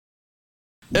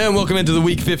And welcome into the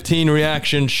Week 15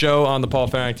 reaction show on the Paul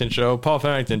Farrington Show. Paul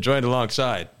Farrington joined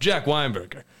alongside Jack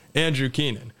Weinberger, Andrew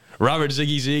Keenan, Robert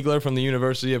Ziggy Ziegler from the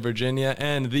University of Virginia,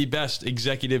 and the best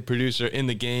executive producer in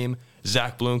the game,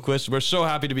 Zach Bloomquist. We're so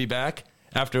happy to be back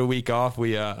after a week off.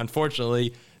 We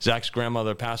unfortunately, Zach's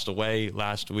grandmother passed away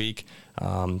last week.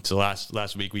 So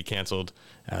last week we canceled,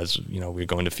 as you know, we were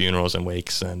going to funerals and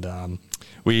wakes, and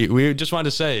we just wanted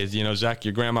to say, you know, Zach,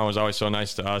 your grandma was always so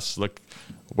nice to us. Look,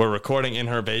 we're recording in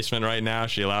her basement right now.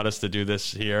 She allowed us to do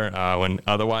this here when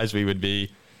otherwise we would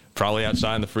be probably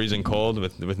outside in the freezing cold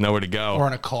with nowhere to go. Or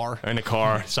in a car. Or in a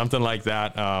car, something like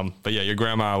that. But yeah, your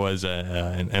grandma was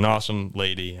an awesome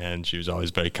lady, and she was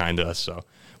always very kind to us. So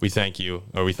we thank you,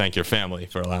 or we thank your family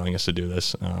for allowing us to do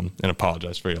this, and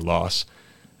apologize for your loss.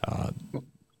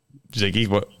 Ziggy,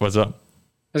 what's up?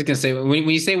 I was going to say, when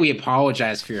you say we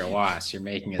apologize for your loss, you're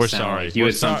making it sound sorry. like you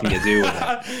had something to do with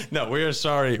it. No, we're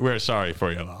sorry. We're sorry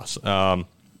for your loss.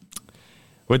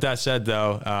 With that said,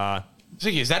 though,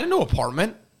 Ziggy, is that a new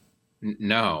apartment?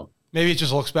 No. Maybe it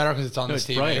just looks better because it's on this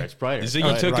TV. It's brighter.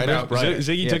 Ziggy took It's about brighter.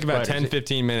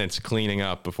 10-15 minutes cleaning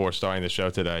up before starting the show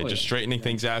today. Just straightening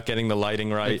things out, getting the lighting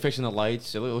right. Fixing the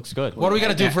lights. It looks good. What do we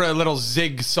got to do for a little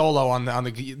Zig solo on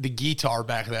the guitar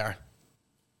back there?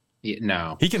 Yeah,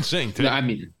 no. He can sing, too. No, I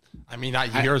mean, you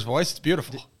hear his voice. It's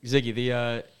beautiful.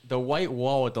 Ziggy, the white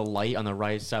wall with the light on the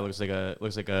right side looks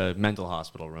like a mental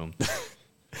hospital room.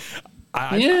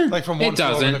 Like from one it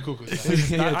floor doesn't. of the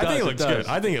cuckoo's. I think it looks good.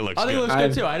 I think it looks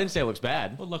good, too. I didn't say it looks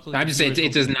bad. I'm just saying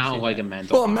it does not look like a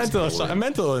mental hospital. A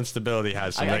mental instability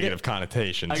has some negative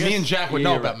connotations. Me and Jack would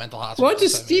know about mental hospitals. Well,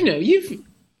 just,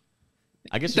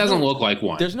 I guess it doesn't look like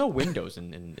one. There's no windows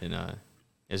in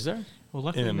is there? Well,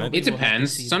 luckily, it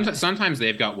depends. Sometimes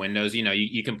they've got windows. You know,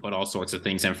 you can put all sorts of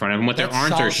things in front of them. What there That's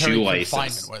aren't are solitary shoelaces.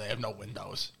 confinement where they have no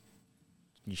windows.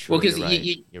 Well, because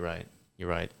you're right. You're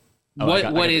right.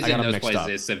 What is in those places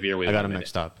is severely I got them limited.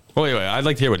 mixed up. Wait. I'd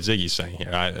like to hear what Ziggy's saying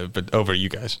here, but over you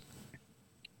guys.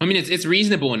 I mean, it's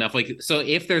reasonable enough. Like, so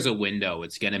if there's a window,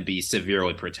 it's going to be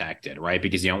severely protected, right?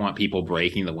 Because you don't want people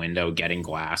breaking the window, getting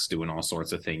glass, doing all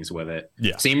sorts of things with it.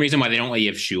 Yeah. Same reason why they don't let you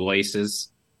have shoelaces.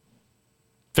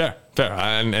 Fair,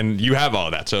 and you have all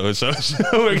of that. So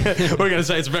we're gonna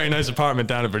say it's a very nice apartment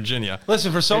down in Virginia.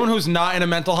 Listen, for someone who's not in a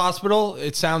mental hospital,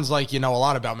 it sounds like you know a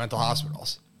lot about mental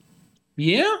hospitals.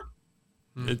 Yeah.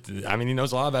 He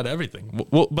knows a lot about everything.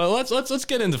 Well, but let's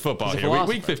get into football here.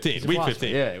 Week 15. Week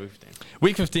 15. Yeah, week 15.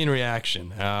 Week 15 reaction.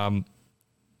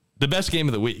 The best game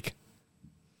of the week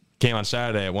came on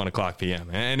Saturday at 1:00 p.m.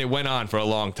 and it went on for a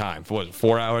long time. For what was it,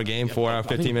 4-hour game, 4-hour,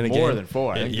 15-minute game? More than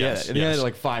 4. Yes. And then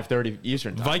like 5:30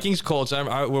 Eastern time. Vikings Colts.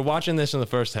 We're watching this in the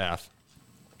first half,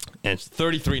 and it's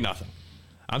 33-0.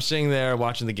 I'm sitting there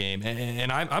watching the game,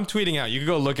 and I'm tweeting out. You can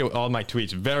go look at all my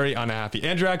tweets. Very unhappy.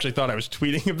 Andrew actually thought I was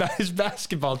tweeting about his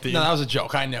basketball team. No, that was a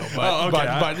joke. I know,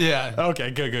 but yeah. Okay,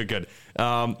 good.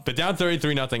 But down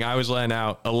 33-0, I was letting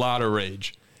out a lot of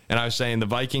rage. And I was saying the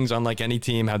Vikings, unlike any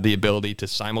team, have the ability to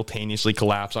simultaneously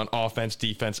collapse on offense,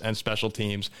 defense, and special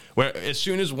teams, where as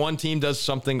soon as one team does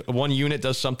something, one unit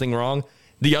does something wrong,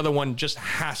 the other one just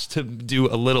has to do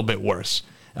a little bit worse.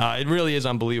 It really is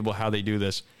unbelievable how they do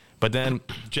this. But then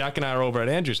Jack and I are over at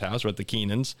Andrew's house. We're at the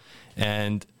Keenans,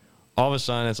 and all of a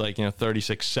sudden it's like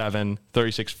 36-7,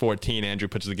 36-14. Andrew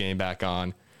puts the game back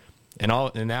on, and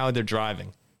now they're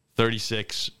driving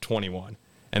 36-21.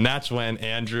 And that's when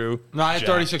Andrew... No, I had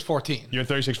 36-14. You're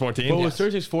 36-14? Well, it was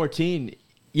 36-14.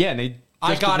 Yeah, and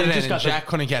I got it in, and Jack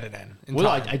couldn't get it in. Well,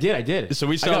 I did. So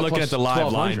we started looking at the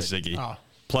live lines, Ziggy. Oh.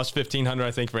 Plus 1,500,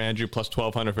 I think, for Andrew. Plus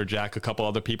 1,200 for Jack. A couple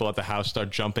other people at the house start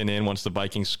jumping in once the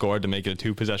Vikings scored to make it a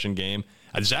 2-possession game.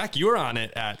 Zach, you were on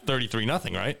it at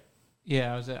 33-0, right?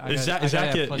 Yeah, I was at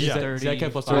Zach plus 30. Zach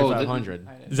had plus 3,500.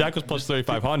 Zach was plus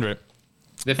 3,500.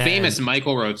 The famous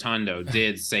Michael Rotundo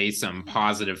did say some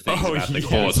positive things about the yes.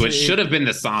 Colts, which should have been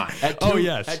the sign. At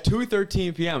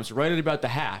 2:13 p.m., so right at about the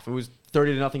half. It was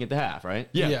 30-0 at the half, right?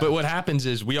 Yeah, but what happens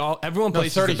is everyone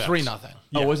places 33-0.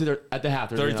 Oh, was it at the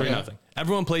half? 33-0.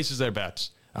 Everyone places their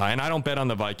bets. And I don't bet on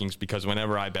the Vikings because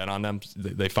whenever I bet on them,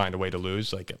 they find a way to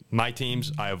lose. Like my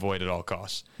teams, I avoid at all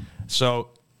costs. So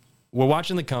we're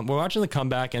watching the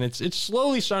comeback, and it's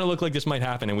slowly starting to look like this might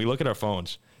happen. And we look at our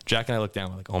phones. Jack and I look down.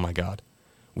 We're like, oh my god,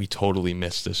 we totally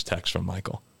missed this text from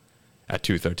Michael at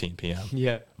 2:13 p.m.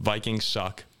 Yeah, Vikings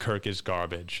suck. Kirk is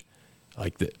garbage.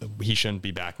 Like he shouldn't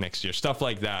be back next year. Stuff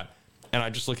like that. And I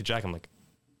just look at Jack. I'm like,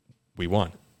 we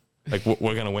won. Like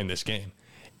we're gonna win this game.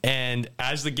 And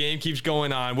as the game keeps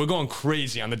going on, we're going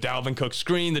crazy on the Dalvin Cook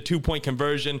screen, the 2-point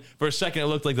conversion. For a second, it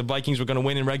looked like the Vikings were going to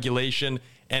win in regulation.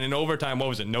 And in overtime, what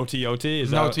was it? No TOT?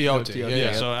 No TOT.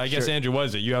 Yeah. So I guess, Andrew, what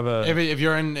is it? You have a... If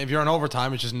you're in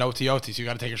overtime, it's just no TOT, so you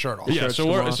got to take your shirt off. Yeah, Shirts so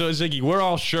come off. Ziggy, we're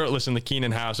all shirtless in the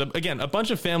Keenan house. Again, a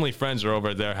bunch of family friends are over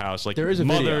at their house. Like there is a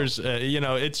mothers,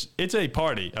 it's a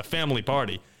party, a family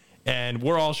party. And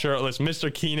we're all shirtless.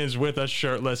 Mr. Keenan's with us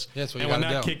shirtless. That's what you and when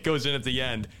gotta that do. kick goes in at the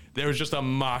end, there was just a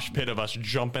mosh pit of us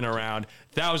jumping around.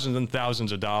 Thousands and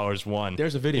thousands of dollars won.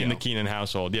 There's a video in the Keenan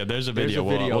household. Yeah, there's a There's video. a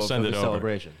video We'll send of it the over.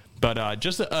 celebration. But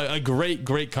just a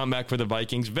great comeback for the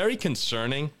Vikings. Very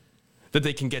concerning that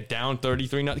they can get down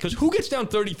 33-0. Because who gets down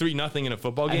 33-0 in a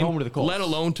football game? home to the Colts. Let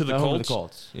alone to the At Colts. home to the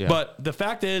Colts, yeah. But the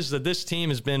fact is that this team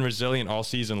has been resilient all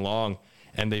season long,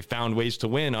 and they found ways to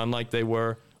win, unlike they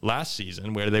were last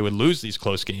season, where they would lose these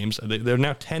close games. They're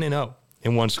now 10-0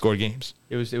 in one-score games.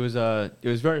 It was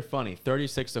very funny.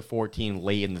 36-14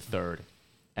 late in the third,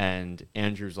 and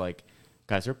Andrew's like,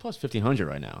 guys, they're plus 1,500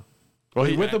 right now.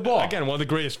 Well, with the ball. Again, one of the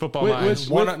greatest football With- minds.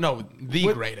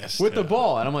 The greatest. With the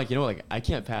ball. And I'm like, I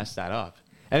can't pass that up.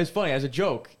 And it's funny, as a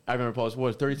joke, I remember Paul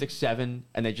was 36-7,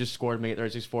 and they just scored to make it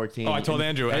 36-14. I told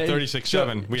Andrew at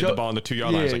 36-7, we had the ball on the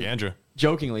 2-yard line. I was like, Andrew.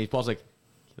 Jokingly, Paul's like,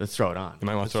 let's throw it on. You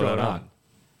might want to Let's throw that on.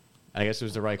 I guess it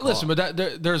was the right call. Listen, but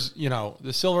there's,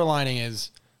 the silver lining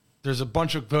is there's a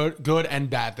bunch of good and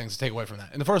bad things to take away from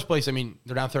that. In the first place, I mean,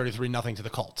 they're down 33-0 to the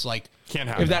Colts. Like, Can't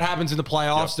happen. if that happens in the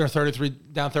playoffs, they're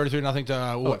down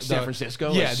 33-0 to San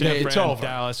Francisco? Yeah, Like San it's Fran, over.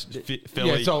 Dallas,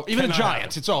 Philly. Yeah, so even the Cannot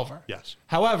Giants, happen. it's over. Yes.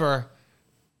 However,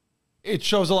 it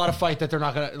shows a lot of fight that they're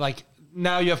not going to, like,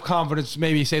 now you have confidence,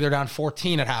 maybe say they're down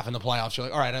 14 at half in the playoffs. You're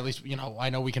like, all right, at least,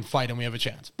 I know we can fight and we have a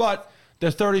chance. But the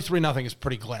 33-0 is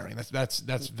pretty glaring. That's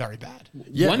very bad.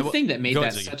 Yeah, One thing that made go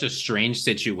that ahead, Ziggy. such a strange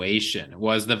situation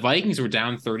was the Vikings were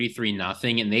down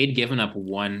 33-0 and they'd given up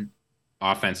one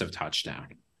offensive touchdown.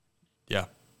 Yeah.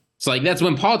 So that's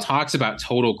when Paul talks about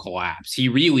total collapse. He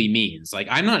really means,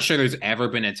 I'm not sure there's ever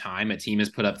been a time a team has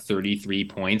put up 33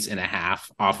 points in a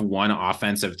half off one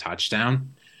offensive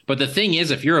touchdown. But the thing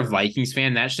is, if you're a Vikings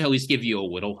fan, that should at least give you a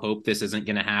little hope this isn't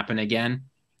going to happen again.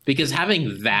 Because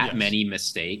having that many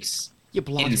mistakes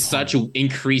in such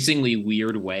increasingly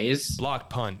weird ways. Blocked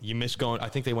punt. You miss going. I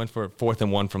think they went for 4th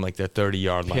and 1 from their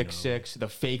 30-yard line. Pick six, the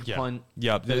fake punt.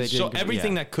 Yeah. that they So did,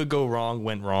 everything yeah. that could go wrong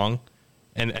went wrong.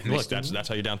 And look, that's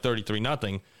how you're down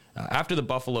 33-0. After the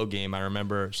Buffalo game, I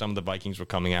remember some of the Vikings were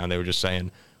coming out and they were just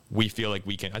saying, we feel like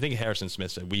we can. I think Harrison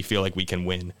Smith said, we feel like we can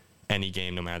win any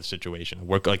game no matter the situation.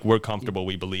 We're comfortable.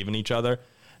 We believe in each other.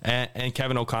 And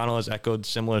Kevin O'Connell has echoed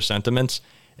similar sentiments.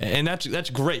 And that's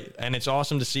great. And it's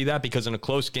awesome to see that because in a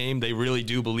close game, they really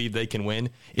do believe they can win.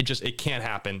 It can't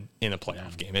happen in a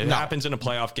playoff game. If it happens in a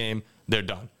playoff game, they're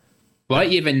done. But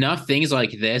you have enough things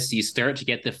like this, you start to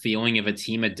get the feeling of a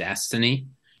team of destiny.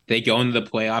 They go into the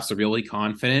playoffs really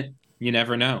confident. You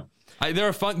never know. They're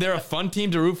a fun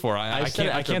team to root for. I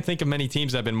can't think of many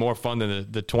teams that have been more fun than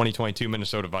the 2022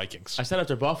 Minnesota Vikings. I said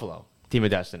after Buffalo, team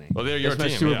of destiny. Well, they're your That's my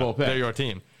team. Super Bowl pick. They're your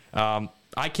team.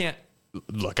 I can't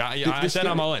look. I said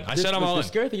I'm all in. I said I'm all The in.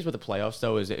 scary thing about the playoffs,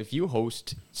 though, is if you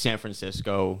host San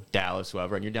Francisco, Dallas,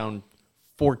 whoever, and you're down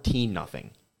 14-0,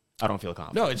 I don't feel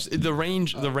confident. No, it's the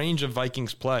range. The range of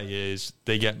Vikings play is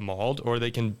they get mauled or they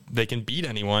can beat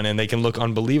anyone and they can look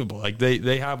unbelievable. Like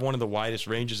they have one of the widest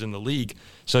ranges in the league.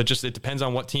 So it depends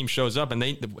on what team shows up. And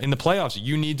in the playoffs,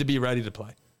 you need to be ready to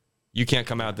play. You can't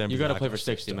come out there. And You be got to play for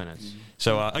lackluster. 60 minutes.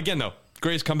 So again, though,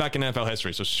 greatest comeback in NFL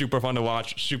history. So super fun to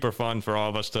watch. Super fun for all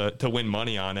of us to win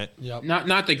money on it. Yep.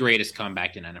 Not the greatest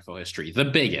comeback in NFL history. The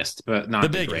biggest, but not the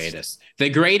biggest. greatest. The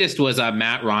greatest was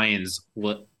Matt Ryan's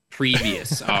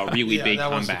previous really big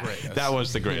that was the comeback. greatest. That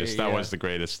was the greatest. That was the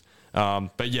greatest.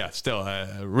 But yeah, still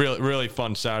a really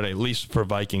fun Saturday, at least for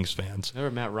Vikings fans.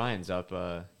 Whenever Matt Ryan's up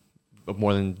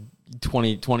more than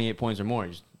 28 points or more,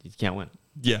 you can't win.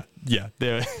 Yeah.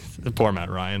 The poor Matt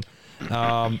Ryan.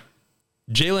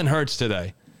 Jalen Hurts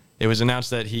today. It was announced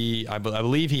that I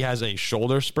believe he has a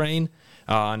shoulder sprain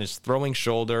on his throwing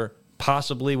shoulder.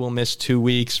 Possibly will miss 2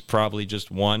 weeks, probably just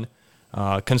one.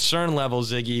 Concern level,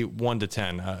 Ziggy, 1 to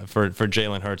 10 for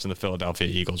Jalen Hurts and the Philadelphia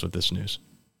Eagles with this news.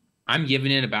 I'm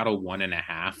giving it about a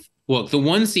 1.5. Look, the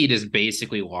 1 seed is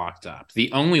basically locked up.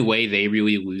 The only way they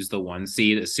really lose the 1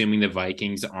 seed, assuming the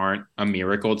Vikings aren't a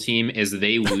miracle team, is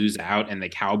they lose out and the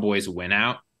Cowboys win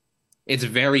out. It's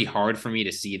very hard for me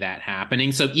to see that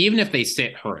happening. So even if they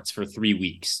sit Hurts for 3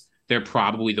 weeks, they're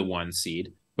probably the 1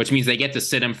 seed, which means they get to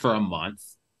sit him for a month.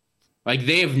 Like,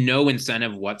 they have no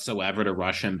incentive whatsoever to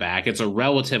rush him back. It's a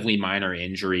relatively minor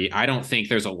injury. I don't think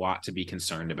there's a lot to be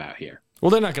concerned about here. Well,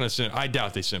 they're not going to sit. I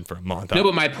doubt they sit for a month. No,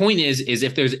 but my point is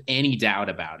if there's any doubt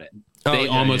about it, they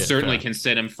almost certainly can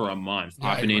sit him for a month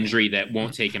off an injury that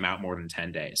won't take him out more than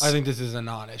 10 days. I think this is a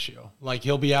non-issue. Like,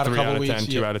 he'll be out a couple weeks.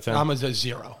 2 out of 10. I'm a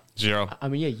 0. I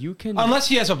mean, yeah, you can. Unless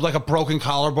he has a broken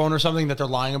collarbone or something that they're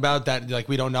lying about that like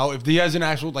we don't know. If he has an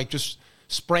actual just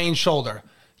sprained shoulder,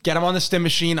 get him on the stim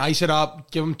machine, ice it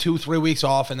up, give him 2-3 weeks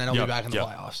off, and then he'll be back in the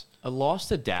playoffs. A loss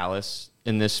to Dallas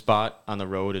in this spot on the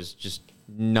road is just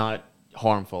not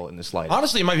harmful in the slightest.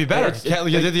 Honestly, it might be better.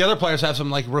 The other players have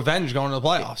some revenge going to the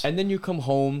playoffs. And then you come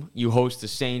home, you host the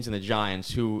Saints and the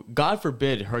Giants, who, God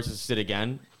forbid, Hurts to sit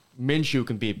again. Minshew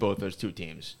can beat both those two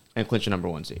teams and clinch a number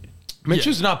 1 seed.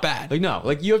 Minshew's not bad.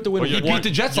 You have to win. He beat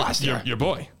the Jets last year. Your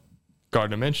boy,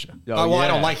 Gardner Minshew. I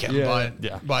don't like him,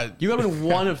 but you got to win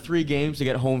 1 of 3 games to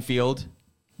get home field.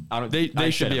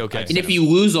 They should be okay. And if you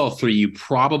lose all 3, you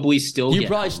probably still you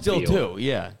probably still do.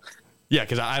 Yeah. Yeah,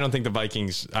 because I don't think the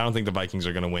Vikings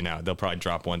are going to win out. They'll probably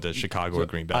drop one to Chicago or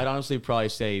Green Bay. I'd honestly probably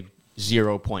say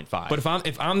 0.5. But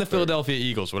if I'm the Philadelphia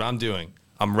Eagles, what I'm doing,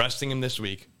 I'm resting him this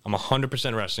week. I'm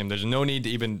 100% resting him. There's no need to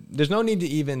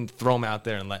even throw him out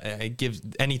there and give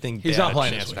anything. He's not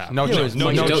playing this week.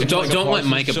 Don't let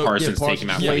Micah Parsons take him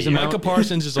out. Yeah, Micah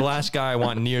Parsons is the last guy I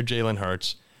want near Jalen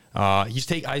Hurts.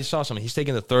 I saw something. He's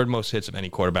taken the 3rd most hits of any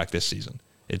quarterback this season.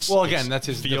 That's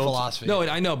his philosophy. No,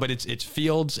 I know, but it's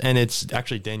Fields and it's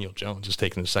actually Daniel Jones is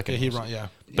taking the 2nd.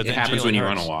 But it happens when you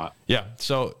run a lot. Yeah.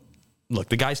 So, look,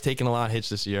 the guy's taking a lot of hits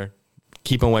this year.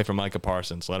 Keep him away from Micah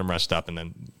Parsons. Let him rest up and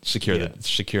then secure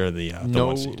the no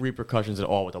 1 seed. Repercussions at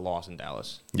all with the loss in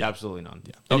Dallas. Yeah. Absolutely none.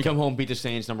 Yeah. Okay. You come home, beat the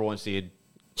Saints, number 1 seed.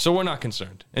 So we're not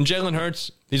concerned. And Jalen Hurts,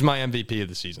 he's my MVP of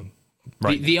the season.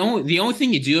 Right. The only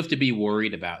thing you do have to be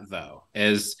worried about though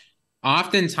is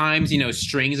oftentimes,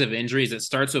 strings of injuries, it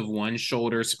starts with one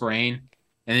shoulder sprain.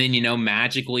 And then,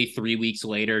 magically 3 weeks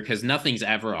later, because nothing's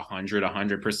ever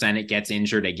 100%, it gets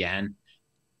injured again.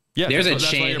 Yeah, there's a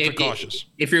chance.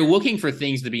 If you're looking for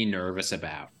things to be nervous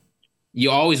about, you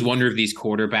always wonder if these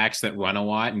quarterbacks that run a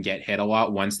lot and get hit a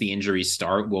lot, once the injuries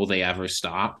start, will they ever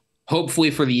stop? Hopefully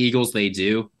for the Eagles, they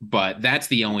do, but that's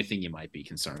the only thing you might be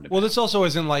concerned about. Well, this also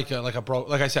isn't like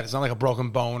I said, it's not like a broken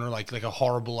bone or like a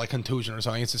horrible contusion or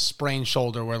something. It's a sprained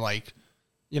shoulder where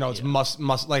it's must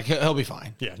he'll be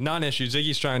fine. Yeah, non-issue.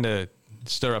 Ziggy's trying to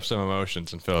stir up some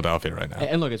emotions in Philadelphia right now.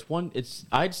 And look,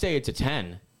 I'd say it's a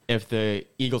 10 if the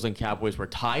Eagles and Cowboys were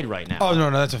tied right now. Oh no,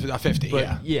 that's a 50.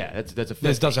 But that's a 50.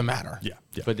 This doesn't matter. Yeah.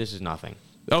 But this is nothing.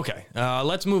 Okay,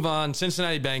 let's move on.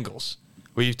 Cincinnati Bengals.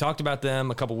 We talked about them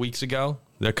a couple weeks ago.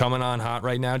 They're coming on hot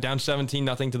right now, down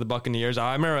 17-0 to the Buccaneers.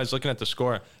 I remember I was looking at the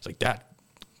score. It's like that.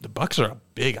 The Bucs are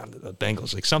big on the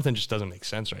Bengals. Like something just doesn't make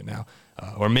sense right now.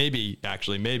 Or maybe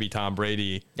Tom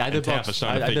Brady and Tampa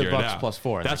starting to figure it out.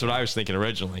 +4. That's what I was thinking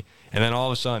originally. And then all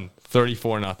of a sudden,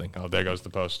 34-0. Oh, there goes the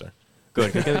poster.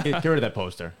 Good. Get rid of that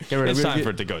poster. It's time for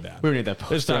it to go down. We don't need that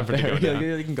poster. It's time for it to go down.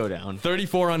 It can go down.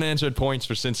 34 unanswered points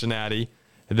for Cincinnati.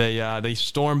 They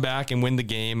storm back and win the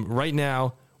game. Right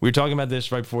now, we were talking about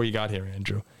this right before you got here,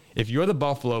 Andrew. If you're the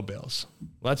Buffalo Bills,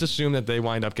 let's assume that they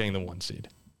wind up getting the 1 seed,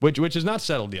 which is not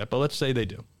settled yet, but let's say they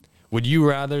do. Would you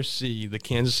rather see the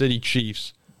Kansas City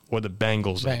Chiefs or the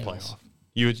Bengals in the playoff?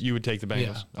 You would take the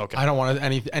Bengals? Yeah. Okay. I don't want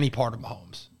any part of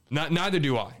Mahomes. Neither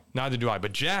do I.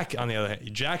 But Jack, on the other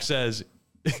hand, Jack says,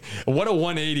 what a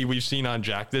 180 we've seen on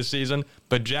Jack this season.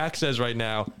 But Jack says right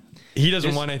now, he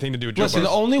doesn't want anything to do with Joe Listen,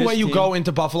 Burrow. the only way you go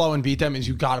into Buffalo and beat them is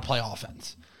you got to play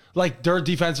offense. Like, they're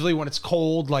defensively, when it's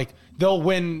cold, they'll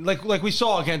win. Like we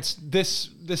saw against this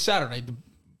Saturday.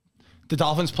 The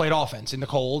Dolphins played offense in the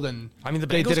cold, and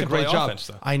they did a great job.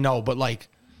 Offense, I know, but what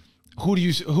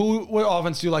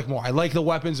offense do you like more? I like the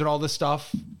weapons and all this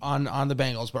stuff on the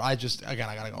Bengals, but I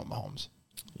gotta go with Mahomes.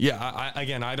 Yeah,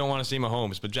 I don't want to see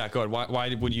Mahomes, but Jack, go ahead.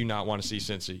 Why would you not want to see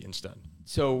Cincy instead?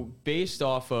 So, based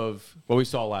off of what we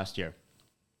saw last year,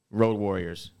 Road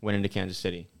Warriors went into Kansas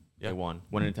City. They won.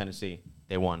 Went into Tennessee.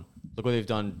 They won. Look what they've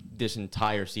done this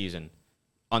entire season.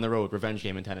 On the road, revenge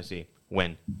game in Tennessee.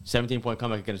 Win. 17-point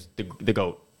comeback against the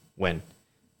GOAT. Win.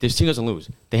 This team doesn't lose.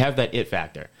 They have that it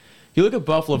factor. You look at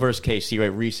Buffalo versus KC right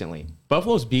recently.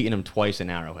 Buffalo's beaten them twice in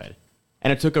Arrowhead.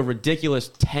 And it took a ridiculous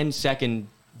 10-second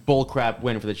bullcrap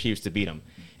win for the Chiefs to beat them.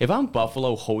 If I'm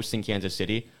Buffalo hosting Kansas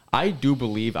City, I do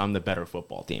believe I'm the better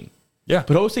football team. Yeah.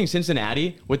 But hosting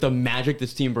Cincinnati with the magic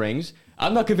this team brings,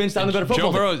 I'm not convinced I'm the better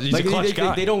football team. Joe Burrow, he's a clutch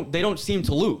guy. They don't seem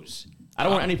to lose. I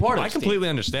don't want any part of it. I completely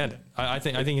understand it. I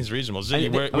think he's reasonable.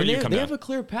 Ziggy, where do you come down? They have a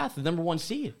clear path to the number 1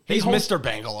 seed. He's Mr.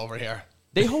 Bengal over here.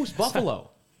 They host Buffalo.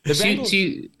 The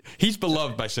Bengals, he's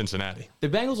beloved by Cincinnati. The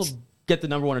Bengals will get the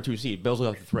number 1 or 2 seed. Bills will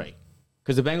have the 3.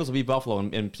 Because the Bengals will beat Buffalo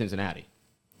and Cincinnati.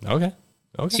 Okay.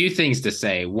 Two things to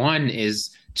say. One is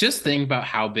just think about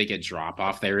how big a drop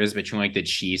off there is between like the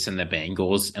Chiefs and the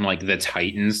Bengals and like the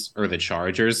Titans or the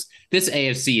Chargers. This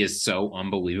AFC is so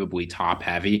unbelievably top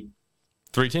heavy.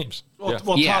 3 teams. Well,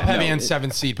 Yeah, top heavy no, and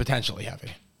 7th seed potentially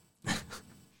heavy.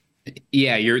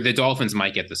 Yeah, the Dolphins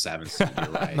might get the 7th seed. You're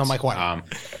right. No, Mike White.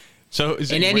 So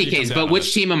In any case, but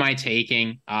which team am I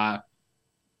taking?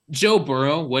 Joe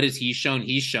Burrow, what has he shown?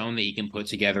 He's shown that he can put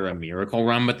together a miracle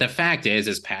run. But the fact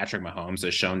is Patrick Mahomes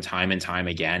has shown time and time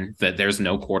again that there's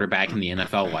no quarterback in the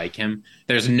NFL like him.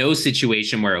 There's no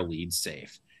situation where a lead's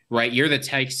safe, right? You're the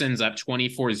Texans up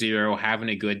 24-0, having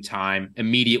a good time,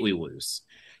 immediately lose.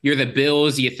 You're the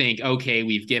Bills, you think, okay,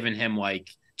 we've given him like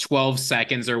 12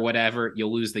 seconds or whatever,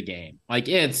 you'll lose the game. Like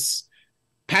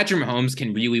Patrick Mahomes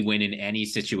can really win in any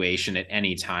situation at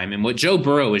any time. And what Joe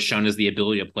Burrow has shown is the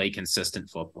ability to play consistent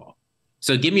football.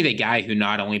 So give me the guy who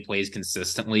not only plays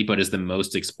consistently, but is the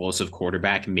most explosive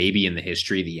quarterback maybe in the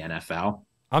history of the NFL.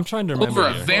 I'm trying to remember.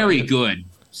 Over a very good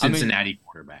Cincinnati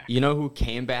quarterback. You know who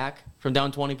came back from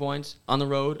down 20 points on the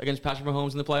road against Patrick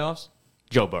Mahomes in the playoffs?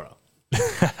 Joe Burrow.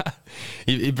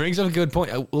 He brings up a good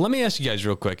point. Let me ask you guys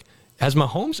real quick. Has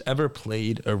Mahomes ever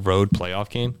played a road playoff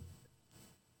game?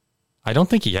 I don't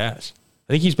think he has.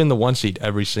 I think he's been the 1 seed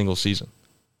every single season.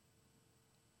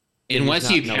 Unless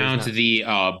you count the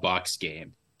Bucs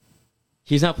game.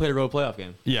 He's not played a road playoff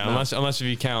game. Yeah, no. unless if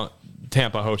you count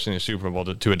Tampa hosting the Super Bowl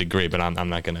to a degree, but I'm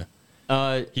not going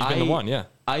to. He's been the one, yeah.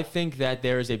 I think that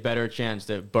there is a better chance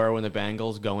that Burrow and the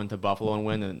Bengals go into Buffalo and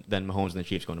win than Mahomes and the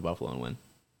Chiefs go into Buffalo and win.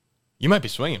 You might be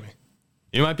swinging me.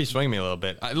 You might be swinging me a little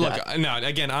bit. Look, no,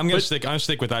 again, I'm going to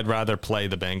stick with I'd rather play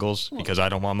the Bengals because I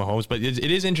don't want Mahomes. But it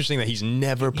is interesting that he's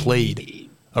never played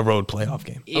a road playoff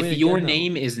game. If your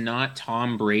name is not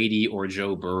Tom Brady or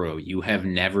Joe Burrow, you have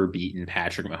never beaten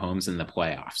Patrick Mahomes in the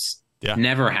playoffs. Yeah.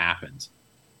 Never happened.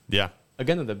 Yeah.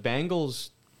 Again, the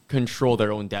Bengals control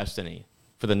their own destiny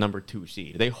for the number 2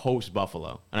 seed. They host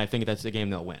Buffalo, and I think that's the game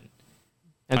they'll win.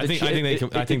 And I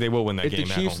think they will win that game. If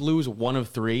the Chiefs lose 1 of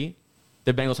 3,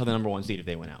 the Bengals have the number 1 seed if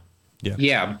they win out.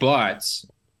 Yeah, but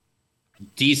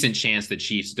decent chance the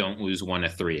Chiefs don't lose 1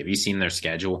 of 3. Have you seen their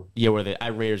schedule? Yeah, where the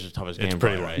Raiders are the toughest game. It's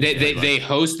pretty right. They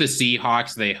host the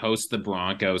Seahawks, they host the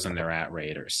Broncos, and they're at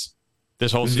Raiders.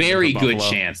 This whole season very for good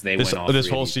Buffalo, chance they win all this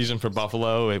 3 whole of these season games. for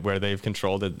Buffalo, where they've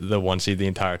controlled the 1 seed the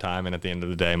entire time, and at the end of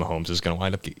the day, Mahomes is going to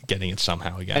wind up getting it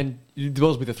somehow again. And the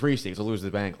Bills will be the 3 seeds. They'll lose to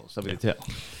the Bengals. They'll be the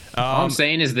 2. All I'm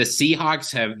saying is the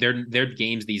Seahawks have their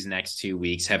games these next 2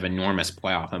 weeks have enormous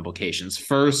playoff implications.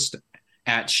 First,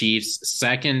 at Chiefs.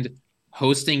 Second,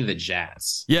 hosting the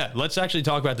Jets. Yeah, let's actually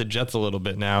talk about the Jets a little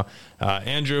bit now.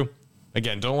 Andrew,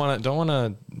 again, don't want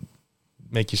to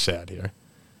make you sad here,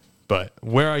 but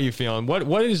where are you feeling?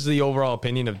 What is the overall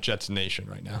opinion of Jets Nation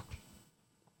right now?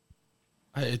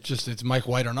 It's Mike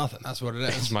White or nothing. That's what it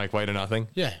is. It's Mike White or nothing.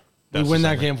 Yeah. That's We win the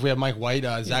that same game if we have Mike White,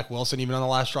 Zach Wilson, even on the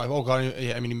last drive. Oh, God.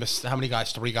 I mean, he missed how many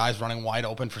guys? 3 guys running wide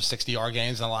open for 60-yard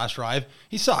gains on the last drive.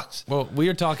 He sucks. Well, we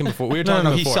were talking before.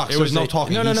 No, he sucks. There was no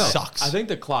talking. No. He sucks. I think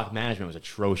the clock management was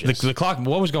atrocious. The clock,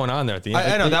 what was going on there at the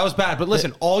end? I know, that was bad. But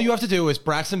listen, all you have to do is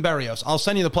Braxton Berrios. I'll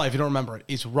send you the play if you don't remember it.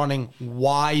 He's running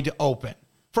wide open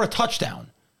for a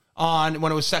touchdown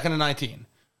when it was 2nd and 19.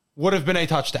 Would have been a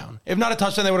touchdown. If not a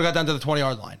touchdown, they would have got down to the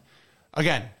 20-yard line.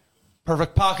 Again,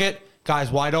 perfect pocket.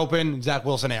 Guys wide open. Zach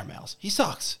Wilson airmails. He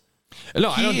sucks. No,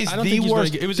 I don't think the he's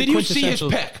worst. very good. It was Did you see his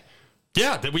pick?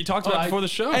 Yeah, that we talked about before the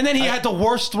show. And then he had the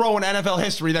worst throw in NFL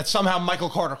history that somehow Michael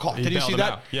Carter caught. Did you bailed see him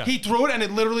that? out, yeah. He threw it, and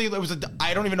it was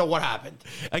I don't even know what happened.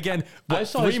 Again, I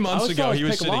saw 3 his- months I saw ago, his he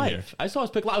was pick sitting live. here. I saw his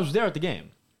pick live. I was there at the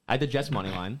game. I had the Jets money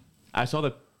line. I saw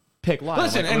the pick live.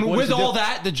 Listen, I'm like, and what is with the all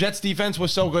difference? that, the Jets defense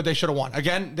was so good they should have won.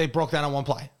 Again, they broke down on one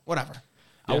play. Whatever.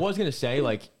 I was going to say,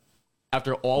 like,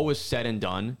 after all was said and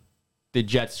done, the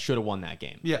Jets should have won that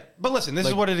game. Yeah, but listen, this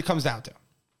is what it comes down to.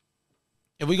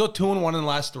 If we go 2-1 in the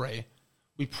last 3,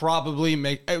 we probably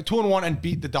make 2-1 and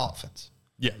beat the Dolphins.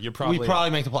 Yeah, We probably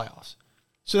make the playoffs.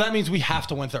 So that means we have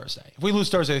to win Thursday. If we lose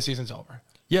Thursday, the season's over.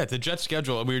 Yeah, the Jets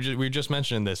schedule. We were just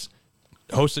mentioning this.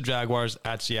 Host the Jaguars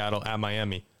at Seattle at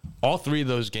Miami. All 3 of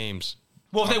those games.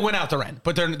 Well, if they win out, they're in.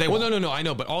 But they Well, won't. no, I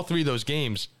know, but all 3 of those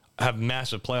games have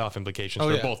massive playoff implications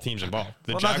for both teams involved.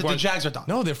 The Jags are done.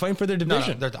 No, they're fighting for their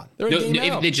division. they're done. They're a No, game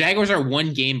if out. the Jaguars are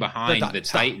 1 game behind They're the done.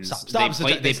 Stop, Titans, stop.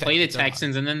 they play the They're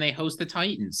Texans and then they host the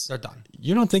Titans. They're done.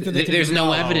 You don't think that they can There's do no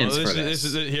that? evidence Oh, for this.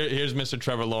 Here's Mr.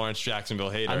 Trevor Lawrence,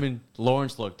 Jacksonville hater. I mean,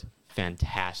 Lawrence looked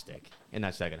fantastic in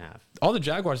that second half. all the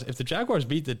Jaguars. If the Jaguars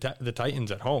beat the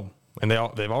Titans at home, and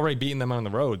they've already beaten them on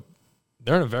the road,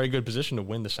 they're in a very good position to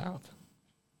win the South.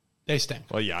 They stink.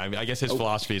 Well, yeah, I guess his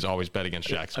philosophy is always bet against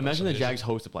Jags. Imagine the Jags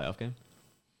host a playoff game.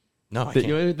 No, I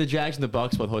can't. The Jags and the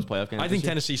Bucks both host playoff games. I think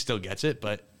Tennessee still gets it,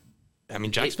 but I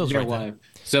mean, Jacksonville's right there.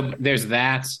 So there's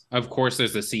that. Of course,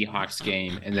 there's the Seahawks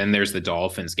game, and then there's the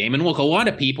Dolphins game. And look, a lot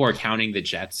of people are counting the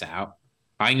Jets out.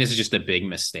 I think this is just a big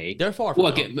mistake. They're far from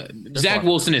Look, Zach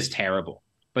Wilson is terrible,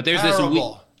 but there's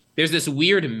this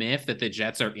weird myth that the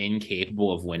Jets are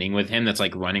incapable of winning with him. That's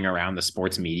like running around the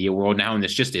sports media world now, and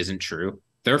this just isn't true.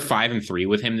 They're 5-3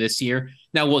 with him this year.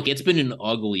 Now, look, it's been an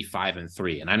ugly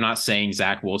 5-3, and I'm not saying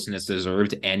Zach Wilson has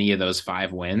deserved any of those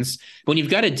 5 wins. But when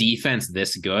you've got a defense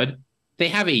this good, they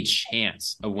have a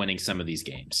chance of winning some of these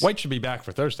games. White should be back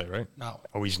for Thursday, right? No.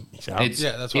 Oh, he's out.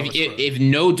 That's what if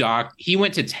no doc, he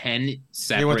went to 10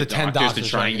 separate doctors to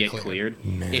try and get cleared.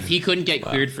 Man. If he couldn't get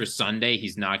cleared for Sunday,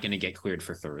 he's not going to get cleared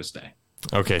for Thursday.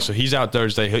 Okay, so he's out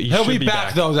Thursday. He'll be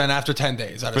back though. Then after 10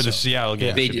 days for the Seattle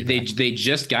game, they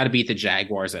just got to beat the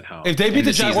Jaguars at home. If they beat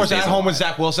the Jaguars at home with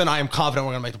Zach Wilson, I am confident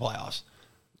we're going to make the playoffs.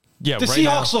 Yeah, the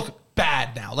Seahawks look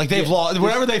bad now. Like they've lost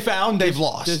whatever they found. They've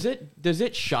lost. Does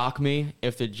it shock me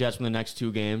if the Jets win the next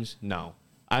 2 games? No.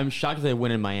 I'm shocked if they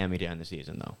win in Miami to end the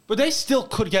season, though. But they still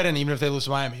could get in even if they lose to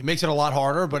Miami. It makes it a lot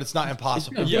harder, but it's not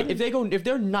impossible. If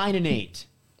they're 9-8,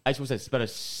 I suppose that's about a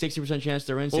 60% chance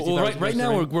they're in. Well, right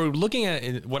now we're looking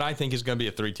at what I think is going to be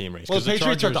a 3-team race. Well, the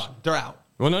Patriots are done. They're out.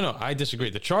 Well, no, I disagree.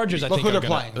 The Chargers, I think, are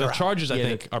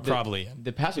probably in.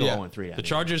 The Pats are 0-3. The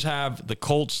Chargers have the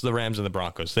Colts, the Rams, and the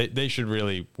Broncos. They should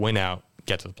really win out,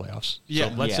 get to the playoffs. Yeah.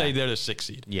 So let's say they're the 6th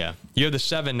seed. Yeah. You're the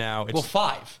 7 now. Well,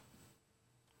 5.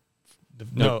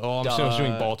 I'm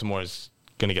assuming Baltimore is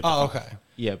going to get the 5. Okay.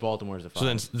 Yeah, Baltimore's the 5. So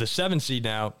then the 7th seed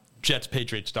now, Jets,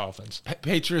 Patriots, Dolphins.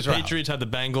 Patriots have the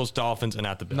Bengals, Dolphins, and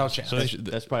at the Bills. No chance. So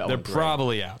that's probably they're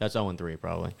probably out. That's 0-3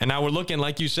 probably. And now we're looking,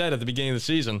 like you said at the beginning of the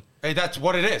season. Hey, that's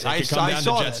what it is. I saw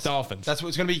Jets, Dolphins. That's what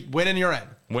it's going to be. Win in your end.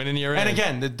 Win in your end. And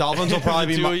again, the Dolphins will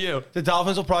probably be. The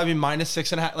Dolphins will probably be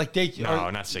 -6.5. Like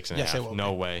not 6.5. Yes, they will.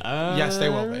 No way. Yes, they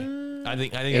will be. I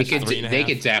think that's 3.5. They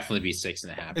could definitely be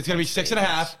 6.5. It's going to be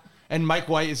 6.5. And Mike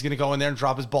White is going to go in there and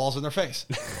drop his balls in their face.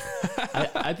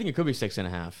 I think it could be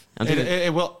 6.5.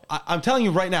 It will. I'm telling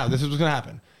you right now, this is what's going to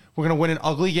happen. We're going to win an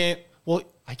ugly game. Well,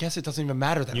 I guess it doesn't even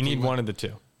matter then. You need one of the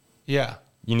 2. Yeah.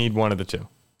 You need one of the 2.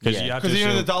 Because even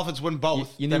if the Dolphins win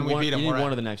both, then we beat them. You need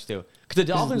one of the next 2. Because the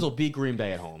Dolphins will beat Green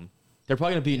Bay at home. They're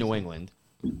probably going to beat New England.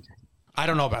 I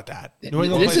don't know about that. New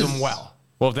England plays them well.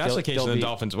 Well, if that's the case, then the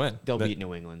Dolphins win. They'll beat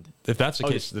New England. If that's the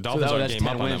case, the Dolphins are game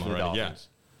up on them already. Yeah.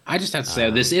 I just have to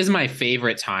say, this is my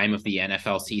favorite time of the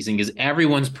NFL season because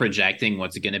everyone's projecting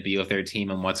what's going to be with their team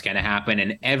and what's going to happen.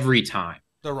 And every time,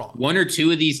 they're wrong. 1 or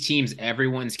 2 of these teams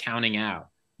everyone's counting out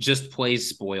just plays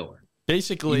spoiler.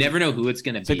 Basically, you never know who it's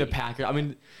going to be. Like the Packers. I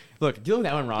mean, look, dealing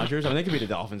with Aaron Rodgers, they could be the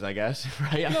Dolphins, I guess,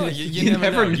 right? No, you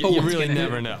never know. You really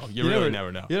never know. You really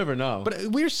never know. You never know. But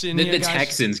we're sitting here, the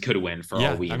Texans could win for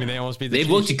all we know. I mean, they almost beat the They've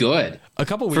Chiefs. looked good a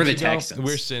couple weeks for the ago, Texans.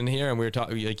 We're sitting here and we were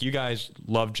talking like you guys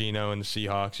love Geno and the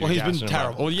Seahawks. Well, he's been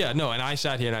terrible. Well, yeah, no, and I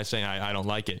sat here and I was saying I don't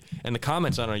like it. And the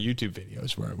comments on our YouTube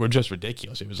videos were just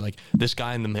ridiculous. It was like this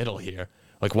guy in the middle here.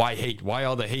 Like, why hate? Why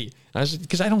all the hate? And I was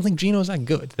because I don't think Geno's that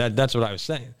good. That's what I was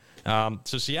saying.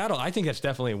 So Seattle, I think that's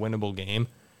definitely a winnable game.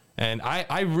 And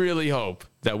I really hope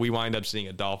that we wind up seeing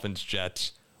a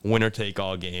Dolphins-Jets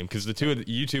winner-take-all game because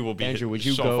you two will be Andrew, would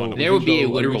you so go? Fun to there would be a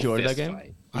literal fist that game.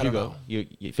 fight. I don't know. You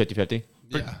 50-50?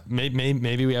 Yeah.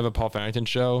 Maybe we have a Paul Farrington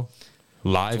show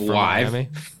live from Miami.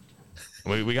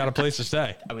 We got a place to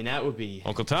stay. I mean, that would be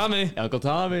Uncle Tommy. Uncle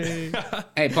Tommy.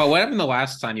 Hey, Paul, what happened the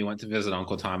last time you went to visit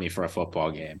Uncle Tommy for a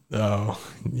football game? Oh,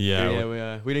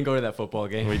 yeah. We didn't go to that football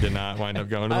game. We did not wind up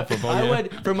going to the football game. I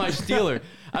went for my Steelers.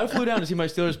 I flew down to see my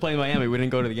Steelers play in Miami. We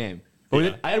didn't go to the game.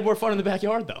 Yeah. I had more fun in the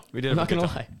backyard, though. We did. I'm not going to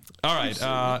lie. All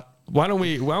right. Why don't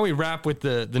we wrap with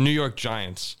the New York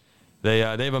Giants? They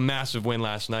have a massive win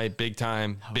last night, big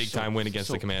time win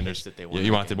against the Commanders.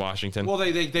 You wanted Washington. Well,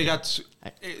 they got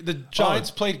the Giants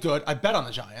played good. I bet on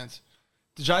the Giants.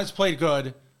 The Giants played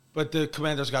good, but the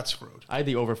Commanders got screwed. I had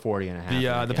the over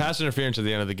 40.5. The pass interference at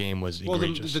the end of the game was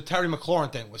egregious. The Terry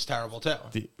McLaurin thing was terrible too.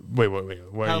 Wait.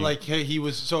 How he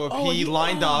was he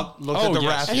lined up, looked at the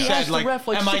ref, and he said asked the ref,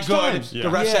 "Am I good?" times. The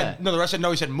ref said no. The ref said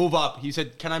no. He said, "Move up." He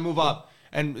said, "Can I move up?"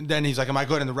 And then he's like, "Am I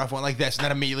good?" And the ref went like this, and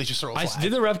then immediately just threw a flag.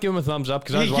 Did the ref give him a thumbs up?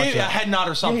 Because I was He watching gave a head nod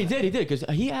or something. Yeah, he did. Because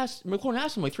McLaurin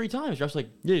asked him like 3 times. Ref's like,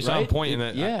 yeah, you saw him right? pointing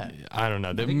at. Yeah. I don't know.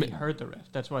 I think he heard the ref.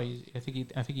 That's why I think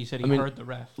he said he heard the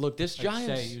ref. Look, this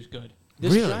Giants say he was good.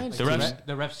 This Really? Giants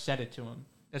The ref said it to him.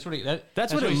 That's what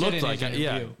That's what it looked like.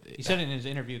 Yeah, he said it in his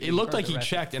interview. It looked like he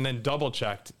checked and then double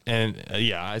checked, and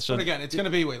So but again, it's going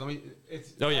to be. Wait, let me.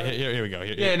 Here we go.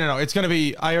 No. It's going to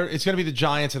be. It's going to be the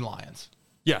Giants and Lions.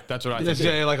 Yeah, that's what I think.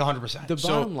 It's like 100%. The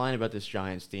bottom line about this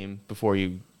Giants team, before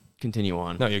you continue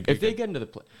on, No, you're good. if they get into the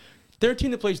play, they're a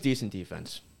team that plays decent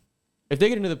defense. If they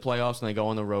get into the playoffs and they go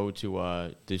on the road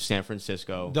to San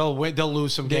Francisco, They'll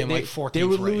lose some game like 14-3. They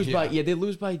would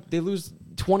lose they lose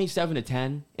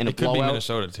 27-10 in a It could be blowout.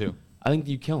 Minnesota too. I think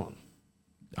you kill them.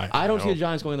 I don't see the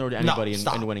Giants going on the road to anybody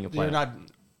and winning a playoff.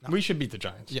 We should beat the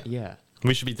Giants. Yeah.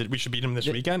 We should beat them this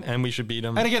weekend, and we should beat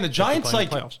them. And again, the Giants,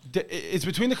 like, playoffs. it's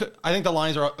between I think the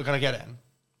Lions are going to get in.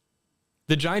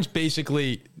 The Giants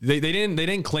basically they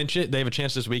didn't clinch it. They have a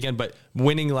chance this weekend, but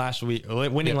winning last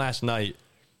night,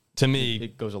 to me,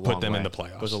 it goes a long put them way. in the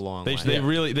playoffs. Goes a long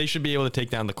way. They should be able to take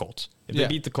down the Colts. If they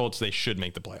beat the Colts, they should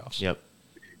make the playoffs. Yep.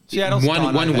 Seattle's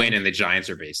one done, win and the Giants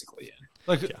are basically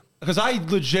in. Because I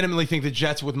legitimately think the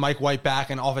Jets with Mike White back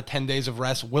and off of 10 days of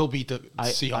rest will beat the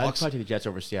I'd Seahawks. probably take the Jets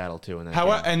over Seattle too.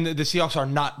 And the Seahawks are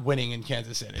not winning in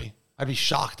Kansas City. I'd be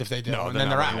shocked if they do. No, and they're then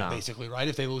they're not out, basically, right?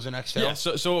 If they lose the next two. Yeah,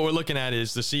 so what we're looking at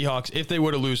is the Seahawks, if they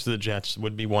were to lose to the Jets,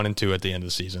 would be 1-2 at the end of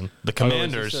the season. The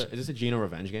Commanders. Is this a Geno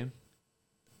revenge game?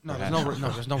 No,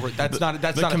 there's no. That's not.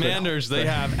 That's the not. Commanders, they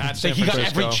have at San he got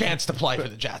Francisco. every chance to play for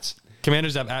the Jets.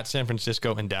 Commanders have at San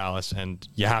Francisco and Dallas, and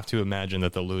you have to imagine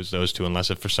that they'll lose those two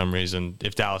unless if for some reason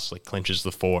if Dallas clinches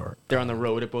the 4. They're on the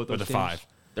road at both those or the teams. 5.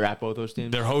 They're at both those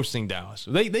teams. They're hosting Dallas.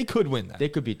 They could win that. They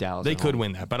could beat Dallas. They at could home.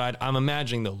 win that, but I'm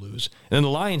imagining they'll lose. And then the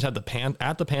Lions have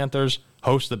at the Panthers,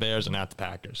 host the Bears, and at the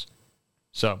Packers.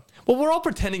 So, we're all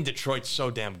pretending Detroit's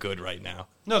so damn good right now.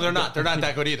 No, they're not. They're not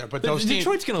that good either. But those teams.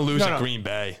 Detroit's going to lose at Green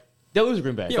Bay. They'll lose to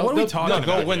Green Bay. Yeah, what are we talking about?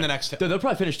 They'll win the next two. They'll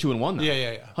probably finish 2-1 though.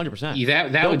 Yeah.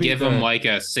 100%. That would give them like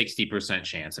a 60%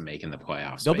 chance of making the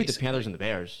playoffs. They'll beat the Panthers and the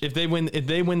Bears. If they win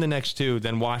the next two,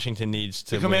 then Washington needs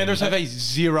to. The Commanders have a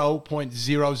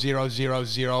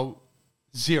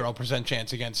 0.00000%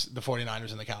 chance against the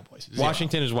 49ers and the Cowboys.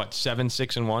 Washington is what,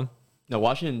 7-6-1? No,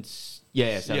 Washington's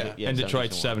seven, and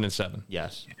Detroit's 7-1. 7-7.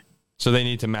 Yes. So they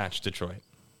need to match Detroit.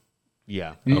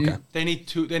 Yeah. Okay. They need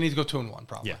to go 2-1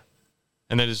 probably. Yeah.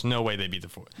 And there's no way they beat the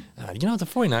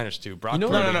 49ers too. Brock No,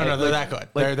 Purdy. they're that good.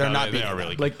 They're not they beating are them.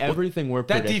 really good. Like everything we're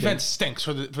That predicting. defense stinks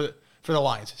for the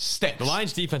Lions. Stinks. The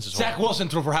Lions defense is Zach horrible. Wilson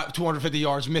threw for 250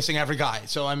 yards, missing every guy.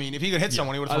 So I mean, if he could hit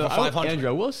someone, he would have thrown for 500. Andrew,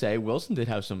 I will say Wilson did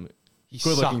have some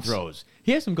good-looking sucks. throws.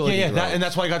 He has some good-looking throws. And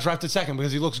that's why he got drafted second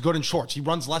because he looks good in shorts. He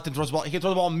runs left and throws the ball. He can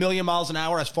throw the ball a million miles an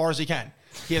hour as far as he can.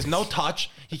 He has no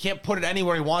touch. He can't put it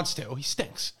anywhere he wants to. He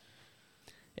stinks.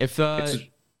 If Go ahead,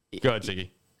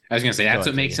 Ziggy. I was going to say, that's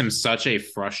what makes him such a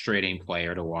frustrating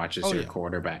player to watch as your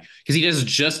quarterback. Because he does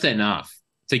just enough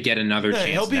to get another chance.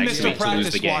 He'll be next Mr. week to lose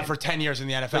Practice the Squad game. for 10 years in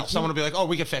the NFL. Someone will be like, oh,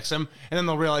 we can fix him. And then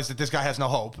they'll realize that this guy has no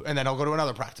hope. And then he'll go to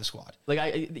another practice squad.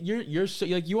 You're so,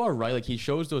 you are right. Like he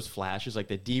shows those flashes, like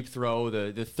the deep throw,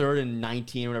 the 3rd and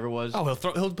 19, whatever it was. Oh,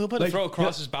 he'll put a throw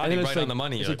across his body right on the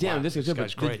money. It's You're like, damn, wow, this is good.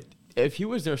 guy's But great. If he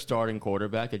was their starting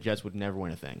quarterback, the Jets would never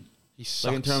win a thing. He sucks.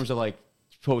 Like in terms of like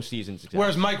postseason success.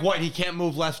 Whereas Mike White, he can't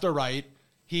move left or right.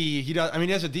 He does. I mean,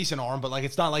 he has a decent arm, but like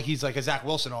it's not like he's like a Zach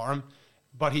Wilson arm.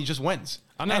 But he just wins.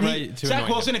 I'm not ready to Zach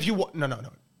annoy Wilson. him. If you no,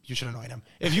 you should annoy him.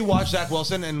 If you watch Zach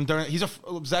Wilson and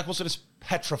Zach Wilson is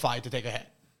petrified to take a hit.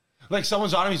 Like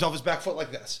someone's on him, he's off his back foot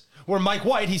like this. Where Mike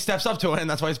White, he steps up to it, and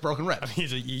that's why it's broken rib.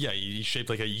 He's shaped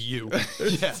like a U.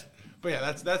 Yeah, but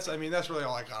yeah, that's really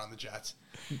all I got on the Jets.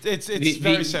 It's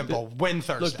very simple. Win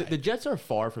Thursday. Look, the Jets are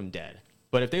far from dead.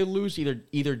 But if they lose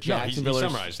either Jacksonville, he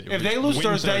summarized it. if they lose Win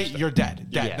Thursday, you're dead.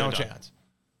 Yeah, no they're done. chance.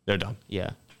 They're done. yeah,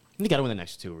 they got to win the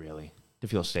next two really to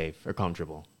feel safe or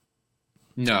comfortable.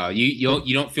 No,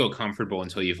 you don't feel comfortable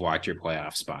until you've locked your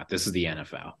playoff spot. This is the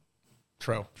NFL.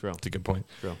 True. That's a good point.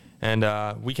 True.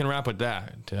 And we can wrap with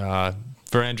that.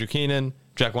 For Andrew Keenan,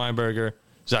 Jack Weinberger,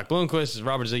 Zach Bloomquist,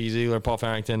 Robert Ziggy Ziegler, Paul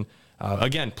Farrington.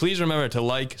 Again, please remember to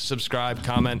like, subscribe,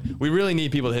 comment. We really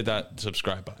need people to hit that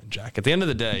subscribe button, Jack. At the end of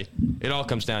the day, it all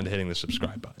comes down to hitting the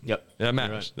subscribe button. Yep. That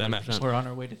matters. Right. That matters. We're on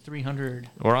our way to 300.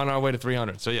 We're on our way to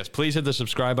 300. So, yes, please hit the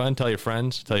subscribe button. Tell your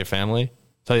friends. Tell your family.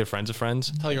 Tell your friends of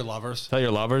friends. Tell your lovers. Tell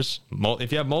your lovers.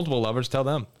 If you have multiple lovers, tell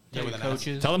them. Tell your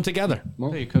coaches. Tell them together.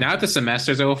 Well, Tell your coaches. now that the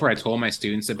semester's over, I told my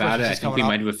students about it. I Christmas is think we coming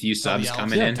might up. have a few subs Tell the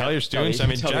coming elves. in. Tell your students. Tell I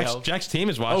mean, the elves. Jack's team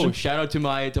is watching. Oh, shout out to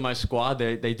my squad.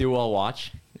 They do all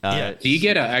watch. Yeah. Do you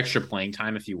get an extra playing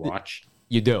time if you watch?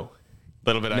 You do. A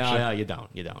little bit extra. No, you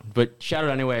don't. But shout out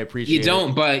anyway. I appreciate You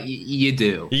don't, but you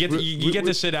do. You get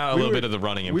to sit out a little bit of the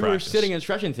running in We practice. were sitting and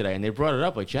stretching today, and they brought it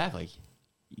up. Like, Jack, like,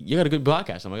 you got a good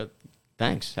podcast. I'm like,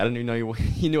 Thanks. I didn't even know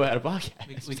you knew I had a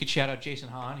podcast. We could shout out Jason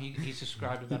Hahn. He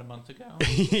subscribed about a month ago.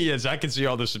 Yes, I can see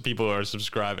all those people who are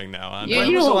subscribing now. Yeah,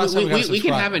 When was the what? last time we got a We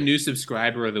can have subscriber? a new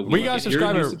subscriber of the week. We got a If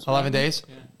you're new subscriber- 11 days.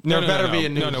 No, There better be a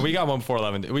new. no. We got one before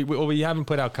 11. We haven't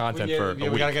put out content for a we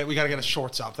week. gotta get a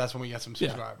shorts up. That's when we get some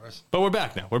subscribers. But we're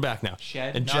back now.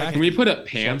 Shed. And Now Jack, Can we put up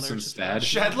pants Chandler instead?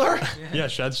 Shedler. yeah,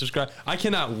 Shed subscribe. I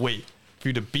cannot wait for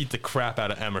you to beat the crap out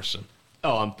of Emerson.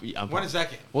 Oh, I'm When is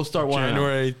that game? We'll start one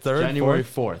January 3rd, January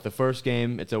 4th. The first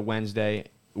game. It's a Wednesday.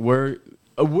 We're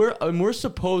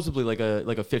supposedly like a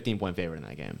 15-point favorite in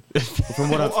that game. From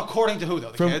what According to who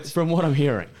though? The kids. from what I'm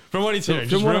hearing. From what he's hearing, from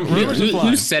just what I'm rumors are flying.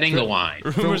 Who's setting the line?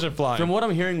 Rumors are flying. From what I'm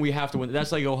hearing, we have to win.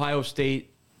 That's like Ohio State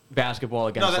basketball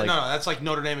against No, that's like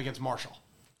Notre Dame against Marshall.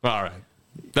 All right.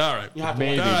 You have to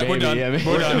Maybe, win. All right, we're maybe, done. yeah, maybe.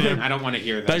 We're done here. I don't want to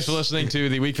hear that. Thanks for listening to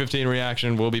the Week 15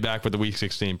 reaction. We'll be back with the Week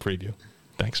 16 preview.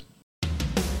 Thanks.